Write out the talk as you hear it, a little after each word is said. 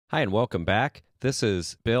Hi and welcome back. This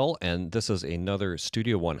is Bill and this is another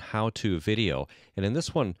Studio One how-to video. And in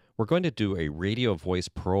this one, we're going to do a radio voice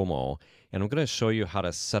promo and I'm going to show you how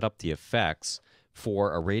to set up the effects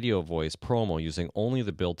for a radio voice promo using only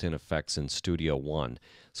the built-in effects in Studio One.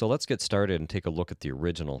 So let's get started and take a look at the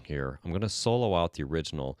original here. I'm going to solo out the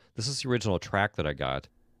original. This is the original track that I got.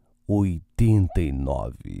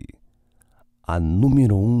 89, a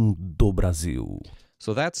número do Brasil.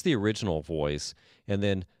 So that's the original voice. And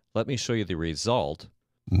then let me show you the result.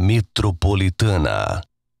 Metropolitana,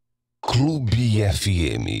 Clube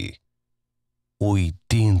FM,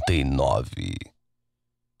 89,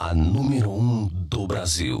 a número do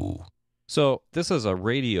Brasil. So this is a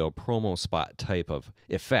radio promo spot type of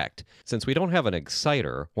effect. Since we don't have an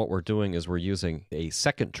exciter, what we're doing is we're using a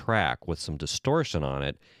second track with some distortion on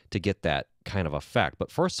it to get that kind of effect.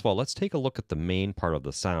 But first of all, let's take a look at the main part of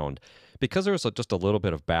the sound. Because there's just a little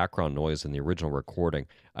bit of background noise in the original recording,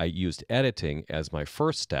 I used editing as my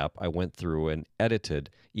first step. I went through and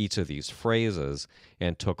edited each of these phrases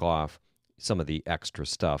and took off some of the extra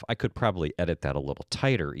stuff. I could probably edit that a little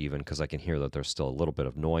tighter even because I can hear that there's still a little bit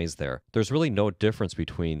of noise there. There's really no difference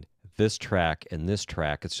between this track and this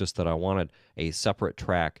track. It's just that I wanted a separate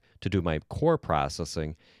track to do my core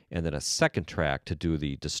processing and then a second track to do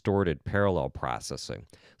the distorted parallel processing.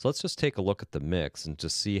 So let's just take a look at the mix and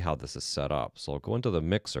just see how this is set up. So I'll go into the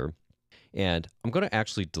mixer and I'm going to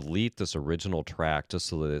actually delete this original track just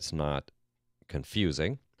so that it's not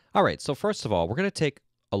confusing. All right, so first of all, we're going to take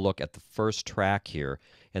a look at the first track here,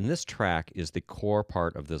 and this track is the core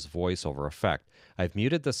part of this voiceover effect. I've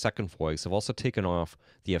muted the second voice. I've also taken off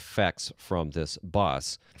the effects from this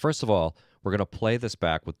bus. First of all, we're going to play this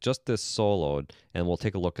back with just this soloed, and we'll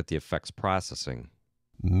take a look at the effects processing.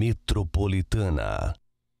 Metropolitana,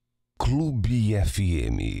 Clube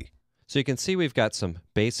FM. So you can see we've got some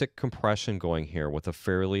basic compression going here with a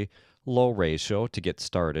fairly low ratio to get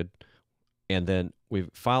started. And then we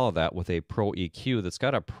follow that with a Pro EQ that's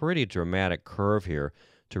got a pretty dramatic curve here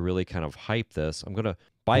to really kind of hype this. I'm going to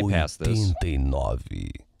bypass this. 89,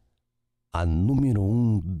 a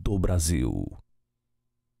número do Brasil,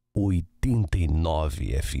 89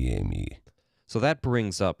 FM. So that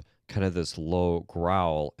brings up kind of this low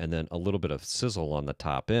growl and then a little bit of sizzle on the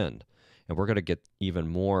top end. And we're going to get even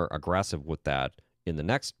more aggressive with that in the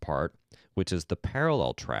next part, which is the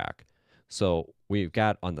parallel track. So we've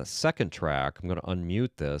got on the second track, I'm going to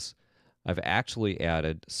unmute this. I've actually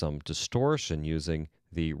added some distortion using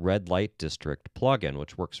the Red Light Dist plugin,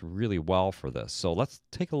 which works really well for this. So let's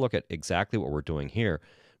take a look at exactly what we're doing here.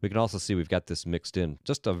 We can also see we've got this mixed in,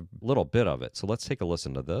 just a little bit of it. So let's take a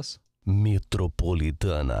listen to this.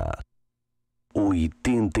 Metropolitana,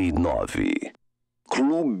 89,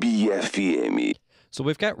 Clube FM. So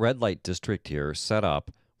we've got Red Light District here set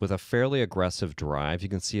up with a fairly aggressive drive. You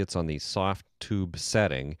can see it's on the soft tube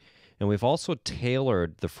setting. And we've also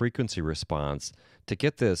tailored the frequency response to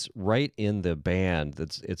get this right in the band.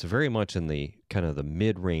 It's very much in the kind of the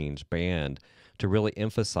mid-range band to really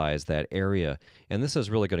emphasize that area. And this is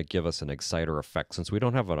really going to give us an exciter effect. Since we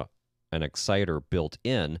don't have an exciter built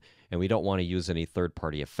in and we don't want to use any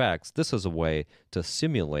third-party effects, this is a way to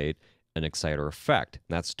simulate an exciter effect.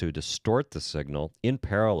 That's to distort the signal in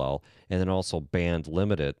parallel and then also band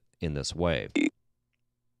limit it in this way.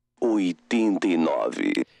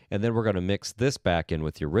 89. And then we're going to mix this back in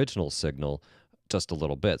with the original signal just a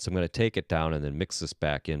little bit. So I'm going to take it down and then mix this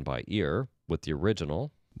back in by ear with the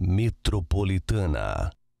original.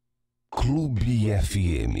 Metropolitana, Clube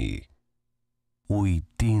FM,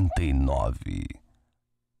 89,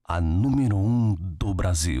 a número do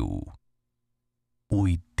Brasil,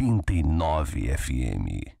 89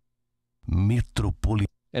 FM.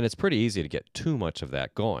 And it's pretty easy to get too much of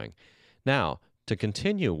that going. Now, to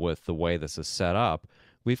continue with the way this is set up,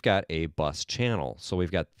 we've got a bus channel. So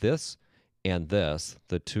we've got this and this,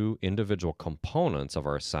 the two individual components of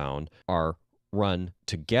our sound are run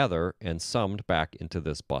together and summed back into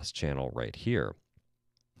this bus channel right here.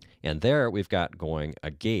 And there we've got going a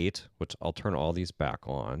gate, which I'll turn all these back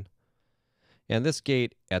on. And this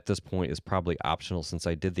gate at this point is probably optional since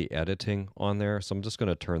I did the editing on there. So I'm just going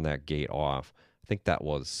to turn that gate off. I think that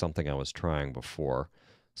was something I was trying before.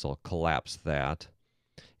 So I'll collapse that.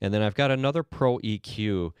 And then I've got another Pro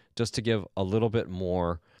EQ just to give a little bit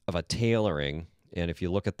more of a tailoring. And if you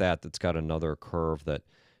look at that, it's got another curve that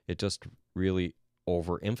it just really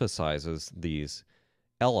overemphasizes these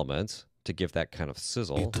elements to give that kind of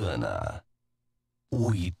sizzle. 89,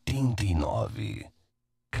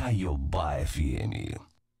 Caiobá FM,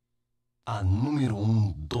 a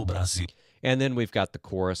número do Brasil. And then we've got the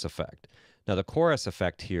chorus effect. Now, the chorus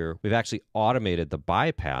effect here, we've actually automated the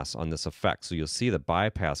bypass on this effect. So you'll see the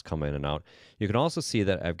bypass come in and out. You can also see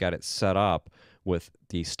that I've got it set up with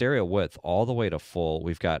the stereo width all the way to full.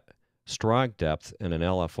 We've got strong depth and an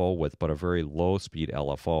LFO width, but a very low speed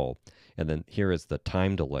LFO. And then here is the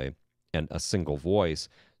time delay and a single voice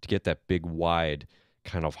to get that big, wide,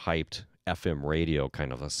 kind of hyped FM radio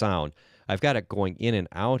kind of a sound. I've got it going in and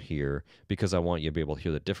out here because I want you to be able to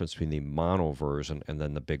hear the difference between the mono version and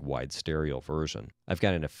then the big wide stereo version. I've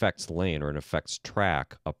got an effects lane or an effects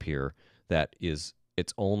track up here that is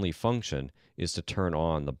its only function is to turn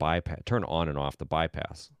on the bypass, turn on and off the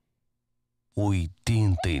bypass.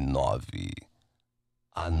 89,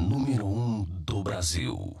 a número 1 do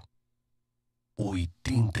Brasil.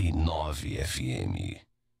 89 FM,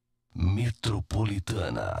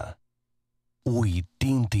 Metropolitana.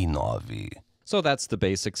 89. So that's the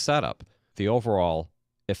basic setup. The overall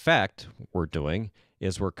effect we're doing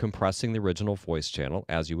is we're compressing the original voice channel,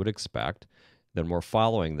 as you would expect. Then we're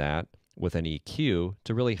following that with an EQ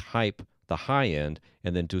to really hype the high end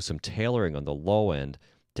and then do some tailoring on the low end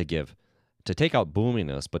to take out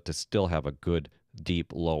boominess, but to still have a good,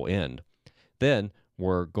 deep, low end. Then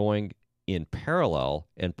we're going in parallel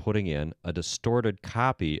and putting in a distorted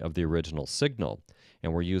copy of the original signal.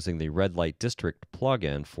 And we're using the Red Light Dist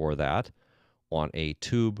plugin for that on a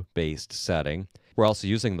tube-based setting. We're also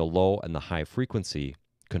using the low and the high frequency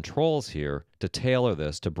controls here to tailor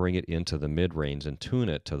this to bring it into the mid-range and tune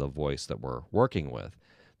it to the voice that we're working with.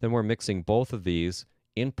 Then we're mixing both of these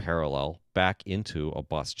in parallel back into a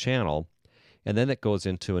bus channel, and then it goes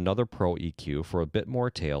into another Pro EQ for a bit more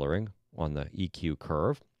tailoring on the EQ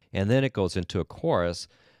curve, and then it goes into a chorus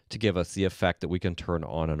to give us the effect that we can turn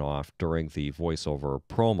on and off during the voiceover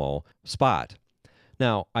promo spot.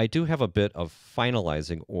 Now, I do have a bit of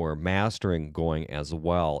finalizing or mastering going as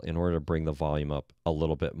well in order to bring the volume up a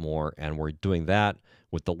little bit more, and we're doing that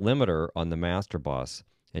with the limiter on the master bus,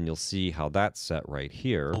 and you'll see how that's set right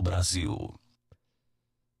here. O Brasil,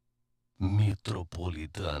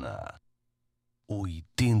 Metropolitana,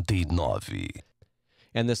 89.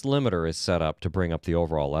 And this limiter is set up to bring up the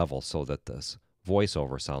overall level so that this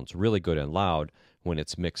voiceover sounds really good and loud when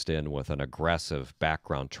it's mixed in with an aggressive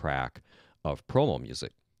background track of promo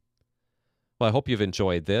music. Well, I hope you've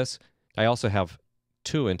enjoyed this. I also have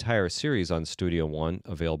 2 entire series on Studio One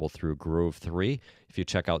available through Groove 3. If you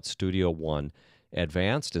check out Studio One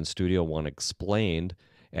Advanced and Studio One Explained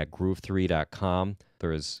at groove3.com,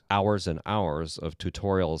 there's hours and hours of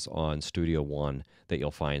tutorials on Studio One that you'll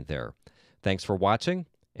find there. Thanks for watching,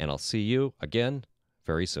 and I'll see you again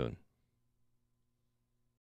very soon.